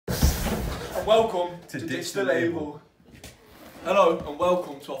and welcome to Ditch the Label. Hello and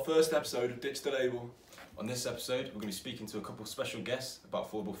welcome to our first episode of Ditch the Label. On this episode, we're going to be speaking to a couple of special guests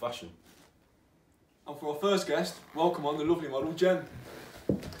about affordable fashion. And for our first guest, welcome on the lovely model Jen.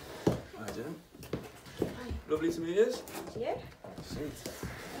 Hi, Jen. Hi. Lovely to meet you. Yeah. Sweet.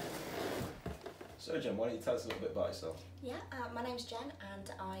 So, Jen, why don't you tell us a little bit about yourself? Yeah, my name's Jen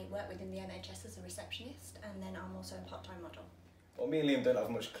and I work within the NHS as a receptionist, and then I'm also a part-time model. Well, me and Liam don't have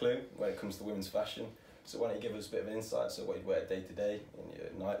much clue when it comes to women's fashion, so why don't you give us a bit of insight, so what you wear day to day, in your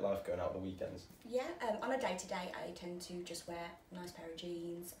nightlife, going out on the weekends? Yeah, on a day-to-day I tend to just wear a nice pair of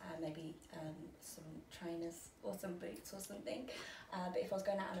jeans, maybe some trainers or some boots or something. But if I was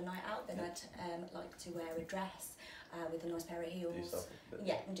going out on a night out, then I'd like to wear a dress with a nice pair of heels.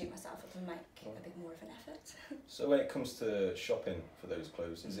 Yeah, and do myself up and make a bit more of an effort. So when it comes to shopping for those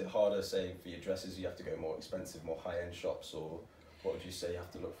clothes, is it harder, say, for your dresses, you have to go more expensive, more high-end shops, or what would you say you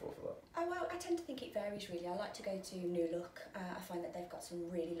have to look for that? Oh, well, I tend to think it varies really. I like to go to New Look. I find that they've got some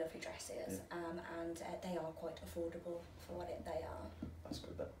really lovely dresses, and they are quite affordable for what they are. That's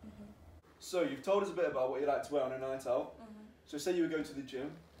good then. So you've told us a bit about what you like to wear on a night out. So say you were going to the gym,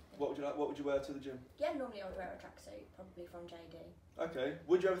 what would you wear to the gym? Yeah, normally I would wear a tracksuit, probably from JD. Okay,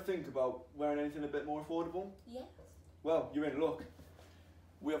 would you ever think about wearing anything a bit more affordable? Yes. Well, you're in luck.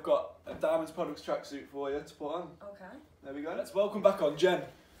 We have got a Diamonds Products tracksuit for you to put on. Okay. There we go. Let's welcome back on Jen.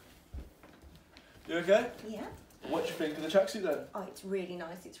 You okay? Yeah. What do you think of the tracksuit then? Oh, it's really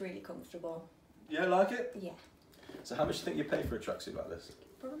nice. It's really comfortable. Yeah, like it? Yeah. So how much do you think you pay for a tracksuit like this?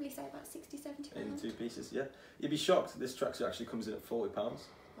 Probably say about 60, 70 In pounds. 2 pieces, yeah. You'd be shocked, this tracksuit actually comes in at £40 Wow,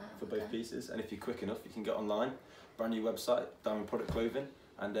 for both pieces, and if you're quick enough, you can get online, brand new website, Diamond Product Clothing,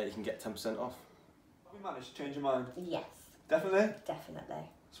 and you can get 10% off. Have we managed to change your mind? Yes. Definitely? Definitely.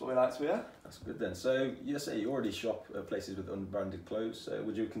 That's what we like to hear. That's good then. So you say you already shop at places with unbranded clothes, so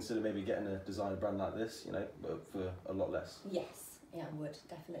would you consider maybe getting a designer brand like this, you know, but for a lot less? Yes. Yeah, I would.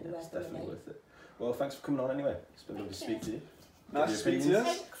 Definitely Yeah, worth it's the definitely money. worth it. Well, thanks for coming on anyway. It's been lovely to speak to you. Nice to speak to you.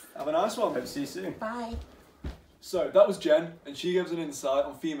 Thanks. Have a nice one. Hope to see you soon. Bye. So that was Jen, and she gives an insight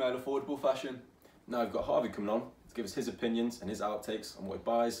on female affordable fashion. Now we've got Harvey coming on to give us his opinions and his outtakes on what he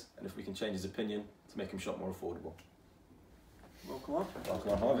buys, and if we can change his opinion to make him shop more affordable. Welcome on.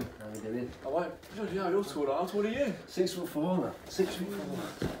 Welcome on, Harvey. How are you doing? Oh, wait. You're taller. How tall are you? 6'4", man.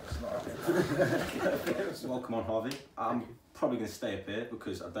 6'4". Welcome on, Harvey. I'm probably going to stay up here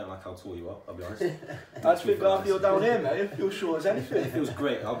because I don't like how tall you are, I'll be honest. I'd think after you're down here, mate. If you're short as anything. It feels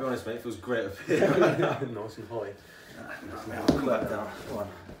great, I'll be honest, mate. It feels great up here. Nice and high. Come back down. Come on.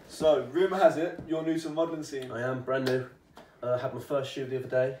 So, rumour has it, you're new to the modelling scene. I am brand new. I had my first shoot the other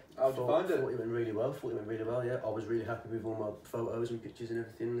day. How'd you find it? Thought it went really well. Yeah. I was really happy with all my photos and pictures and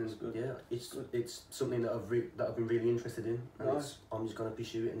everything. And good. Yeah, it's something that I've been really interested in. And Nice. I'm just going to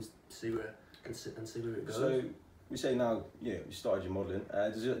pursue it and see where it goes. So, we say now, you started your modelling.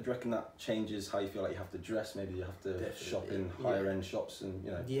 Do you reckon that changes how you feel like you have to dress? Maybe you have to Definitely, shop in yeah. higher end shops and,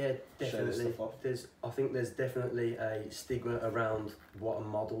 Yeah, show this definitely. stuff off? I think there's definitely a stigma around what a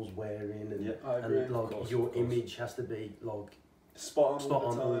model's wearing, and, Yeah. I agree. and like Of course, your of course. image has to be like Spot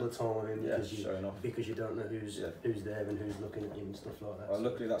on all the time, Yeah, because showing off. you don't know who's there and who's looking at you and stuff like that. Well, So,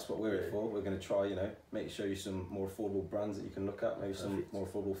 luckily that's what we're here for. We're going to try, show you some more affordable brands that you can look at, maybe some Perfect. more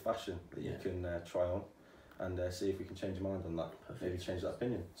affordable fashion that you Yeah. can try on, and see if we can change your mind on that. Perfect. Maybe change that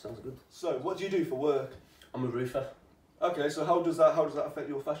opinion. Sounds good. So, what do you do for work? I'm a roofer, Okay, so how does that affect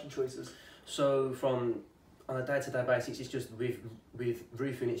your fashion choices? so from on a day-to-day basis, it's just with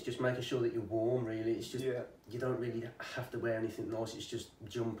roofing, it's just making sure that you're warm. Really, it's just Yeah. you don't really have to wear anything nice. It's just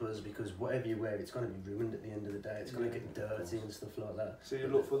jumpers, because whatever you wear, it's going to be ruined at the end of the day. It's going to get dirty and stuff like that. So you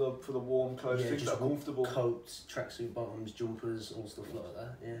look for the warm clothes, things that are comfortable. Coats, tracksuit bottoms, jumpers, all stuff like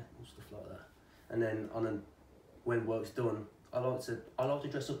that. Yeah, all stuff like that. And then when work's done, I like to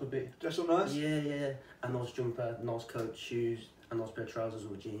dress up a bit. Dress up nice? Yeah. A nice jumper, nice coat, shoes, a nice pair of trousers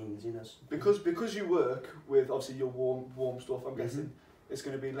or jeans. Because you work with obviously your warm stuff, I'm guessing it's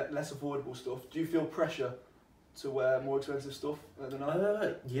going to be less affordable stuff. Do you feel pressure to wear more expensive stuff at the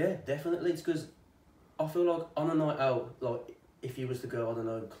night? Yeah, definitely. It's because I feel like on a night out, like if you was to go, I don't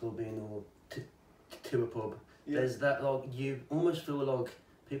know, clubbing or to a pub, there's that, like, you almost feel like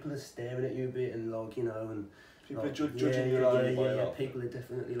people are staring at you a bit, and and People like, are judging you. Yeah. People are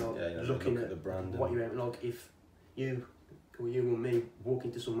definitely looking look at the brand. what you're wearing. Like if you or me walk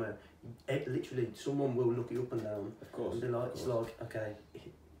into somewhere, literally someone will look you up and down. Of course. And they're like, it's like, okay,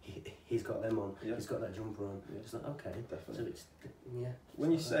 he's got them on. Yeah. He's got that jumper on. Yeah. It's like, okay. Definitely. So it's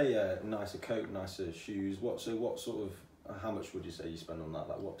When you say nicer coat, nicer shoes, what sort of how much would you say you spend on that?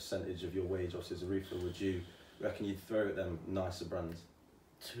 Like what percentage of your wage, obviously as a roofer, would you reckon you'd throw at them nicer brands?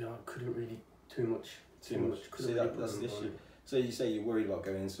 To be honest, couldn't really too much. Too much. Couldn't See, really that's put the them issue. on. So you say you're worried about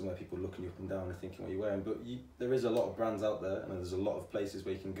going in somewhere people looking you up and down and thinking what you're wearing, but there is a lot of brands out there, and there's a lot of places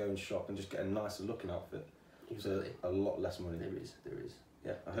where you can go and shop and just get a nicer looking outfit Exactly. for a lot less money. There is.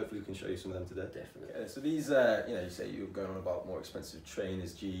 Yeah, and hopefully we can show you some of them today. Definitely. Okay, so these, you know, you say you were going on about more expensive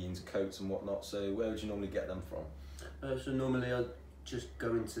trainers, jeans, coats and whatnot, so where would you normally get them from? So normally I'd just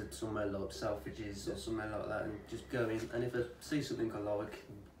go into somewhere like Selfridges or somewhere like that and just go in, and if I see something I like,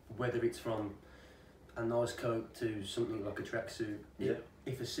 whether it's from a nice coat to something like a tracksuit, Yeah.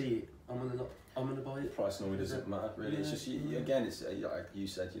 if I see it, I'm gonna buy it. Price normally doesn't matter, really. It's Yeah. just, again, it's like you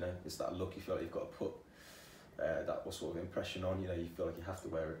said, you know, it's that look you feel like you've got to put that sort of impression on, you know, you feel like you have to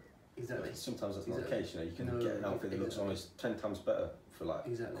wear it. Exactly. But sometimes that's not the Exactly. case, you know, you can No, get an outfit that looks exactly. almost 10 times better for like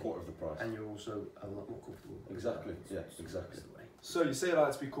Exactly. a quarter of the price. And you're also a lot more comfortable. Exactly, yeah, That's exactly. the way. So you say you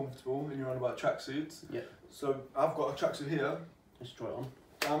like to be comfortable and you're on about tracksuits. Yeah. So I've got a tracksuit here. Let's try it on.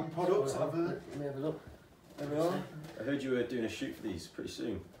 Products. Try it on. Let me have a look. There we are. I heard you were doing a shoot for these pretty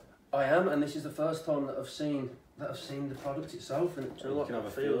soon. I am, and this is the first time that I've seen the product itself, and You can have a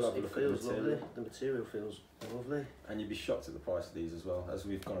feel, have a it look at the feels lovely. material. The material feels lovely. And you'd be shocked at the price of these as well, as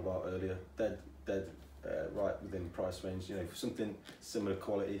we've gone about earlier. Dead right within price range. You know, for something similar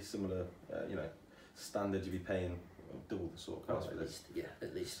quality, similar, you know, standard, you'd be paying double the sort of price for At this. least, yeah,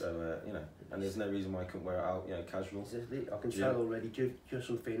 at least. So you know, and there's no reason why you couldn't wear it out, you know, casual. Exactly. I can Yeah. tell already, just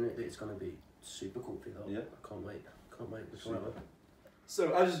from feeling it, that it's going to be super comfy though. Yeah. I can't wait. Super.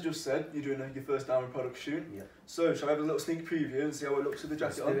 So as you just said, you're doing your first Diamond product shoot. Yeah. So shall I have a little sneak preview and see how it looks with the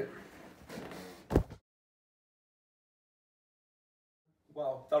jacket on?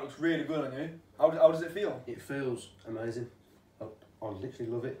 Wow, that looks really good on you. How does it feel? It feels amazing. I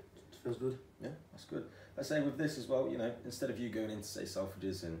literally love it. It feels good. Yeah, that's good. I say with this as well, you know, instead of you going into say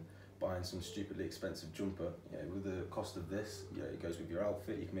Selfridges and buying some stupidly expensive jumper, you know, with the cost of this, you know, it goes with your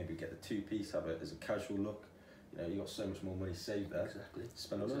outfit. You can maybe get the two-piece, have it as a casual look. You know, you got so much more money saved there. Exactly.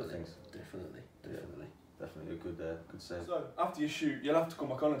 Spend on other things. Definitely. Definitely a good save. So after your shoot, you'll have to come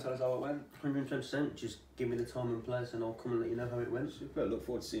back on and tell us how it went. 110%. Just give me the time and place, and I'll come and let you know how it went. Super. Look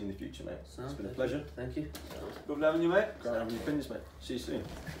forward to seeing you in the future, mate. So, It's been a pleasure. Thank you. Lovely having you, mate. Great having your opinions, mate. See you soon.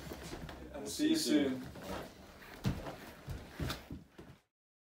 And see you soon.